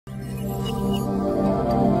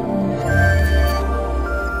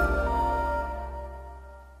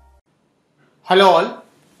Hello all.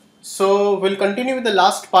 So we'll continue with the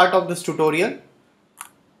last part of this tutorial,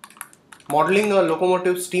 modeling a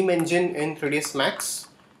locomotive steam engine in 3dsmax.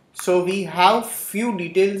 So we have few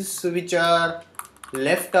details which are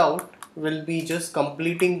left out. We'll be just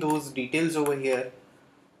completing those details over here.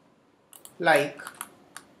 Like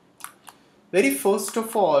very first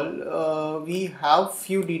of all, we have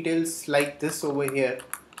few details like this over here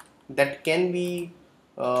that can be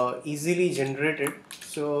easily generated.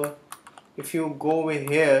 So if you go over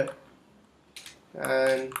here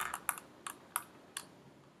and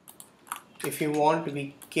if you want,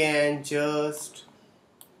 we can just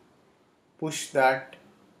push that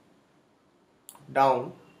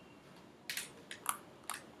down.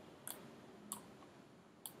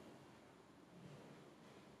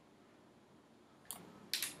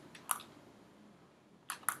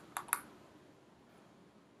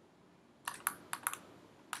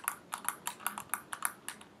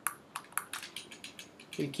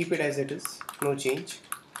 We'll keep it as it is, no change.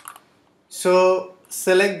 So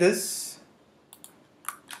select this,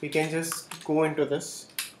 we can just go into this.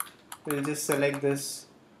 We'll just select this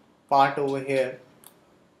part over here.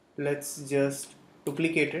 Let's just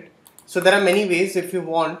duplicate it. So there are many ways. If you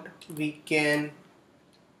want, we can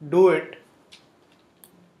do it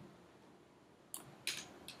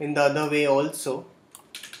in the other way also.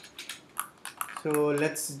 So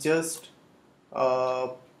let's just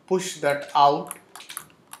push that out.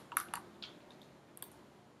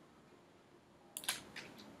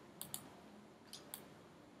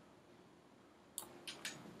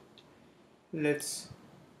 Let's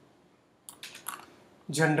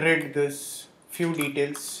generate this few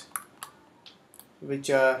details which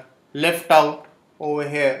are left out over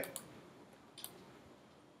here.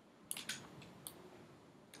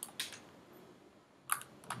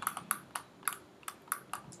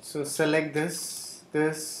 So select this.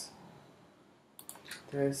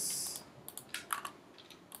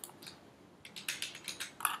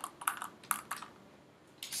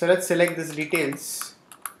 So let's select these details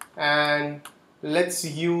and let's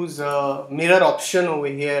use a mirror option over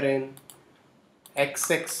here in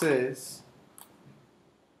x-axis,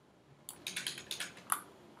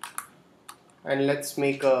 and let's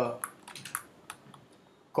make a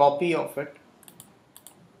copy of it.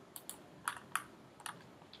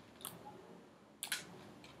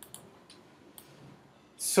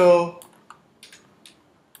 So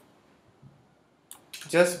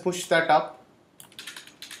just push that up.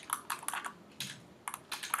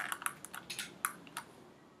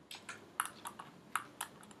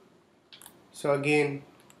 So again,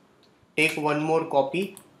 take one more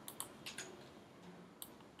copy.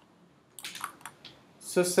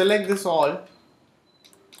 So select this all.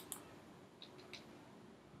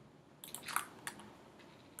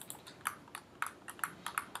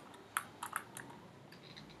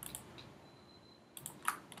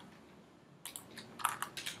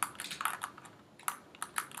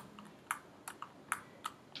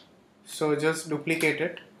 So just duplicate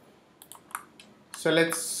it. So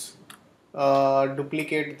let's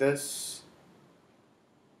duplicate this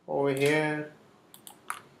over here.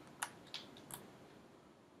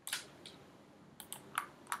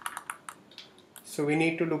 So we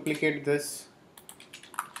need to duplicate this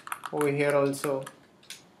over here also.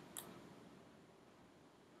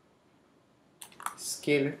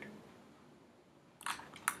 Scale it.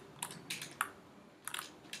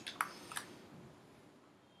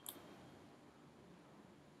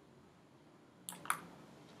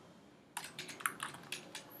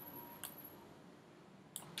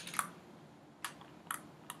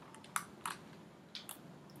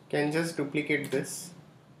 Can just duplicate this.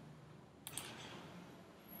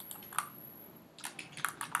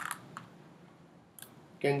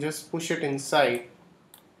 Can just push it inside,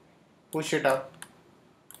 push it up.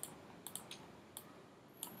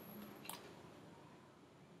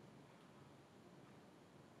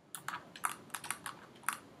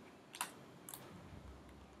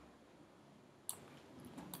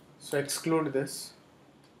 So exclude this.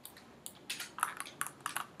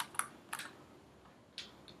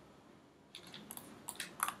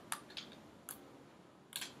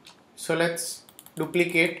 So let's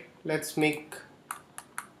duplicate, let's make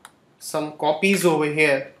some copies over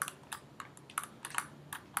here.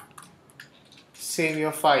 Save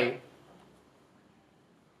your file.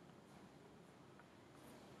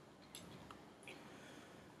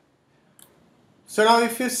 So now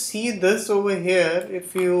if you see this over here,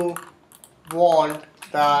 if you want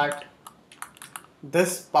that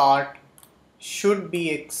this part should be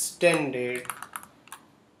extended,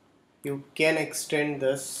 you can extend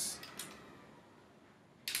this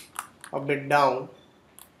a bit down.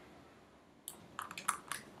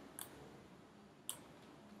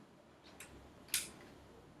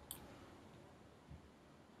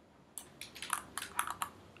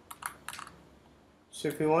 So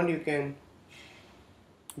if you want, you can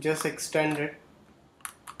just extend it,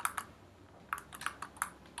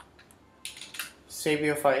 save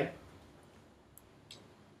your file.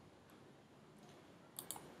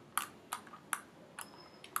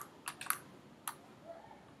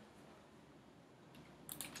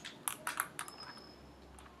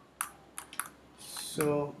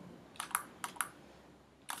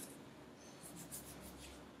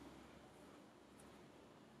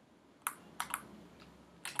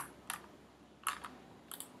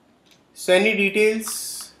 So any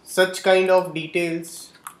details, such kind of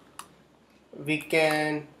details, we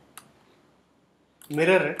can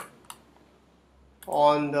mirror it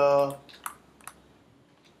on the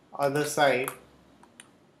other side.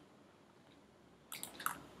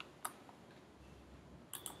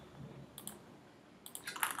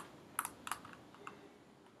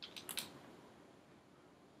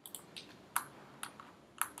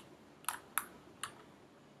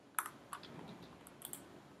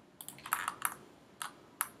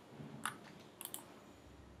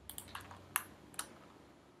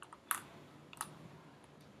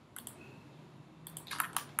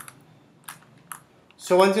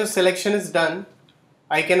 So once your selection is done,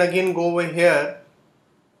 I can again go over here.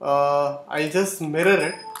 I'll just mirror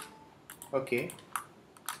it. Okay,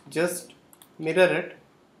 just mirror it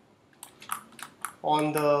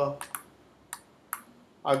on the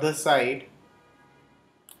other side.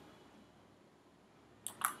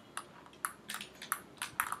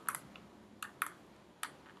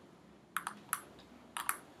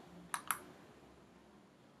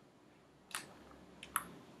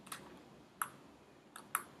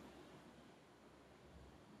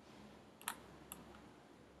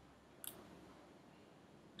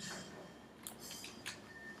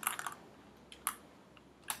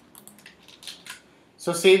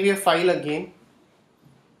 So save your file again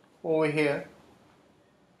over here.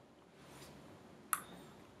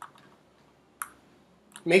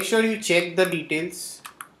 Make sure you check the details.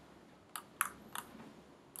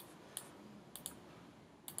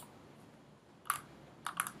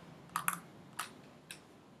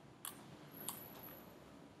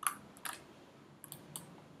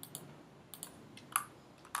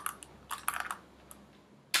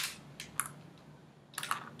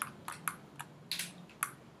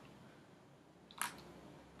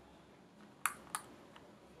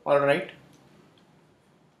 Alright.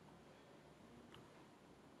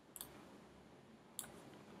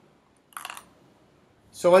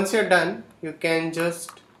 So once you're done, you can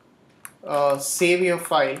just save your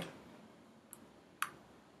file.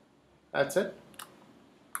 That's it.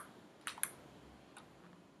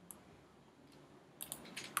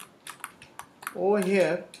 Over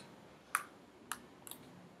here,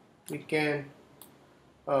 we can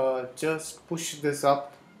just push this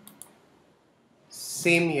up.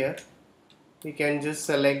 Same here, we can just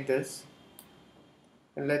select this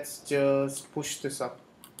and let's just push this up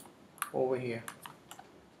over here.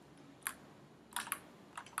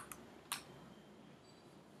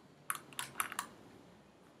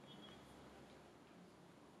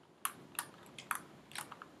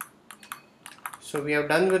 So we are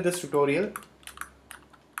done with this tutorial.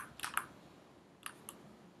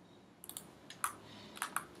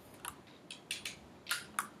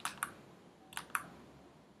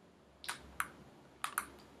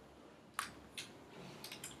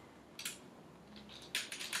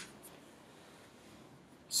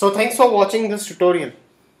 So thanks for watching this tutorial.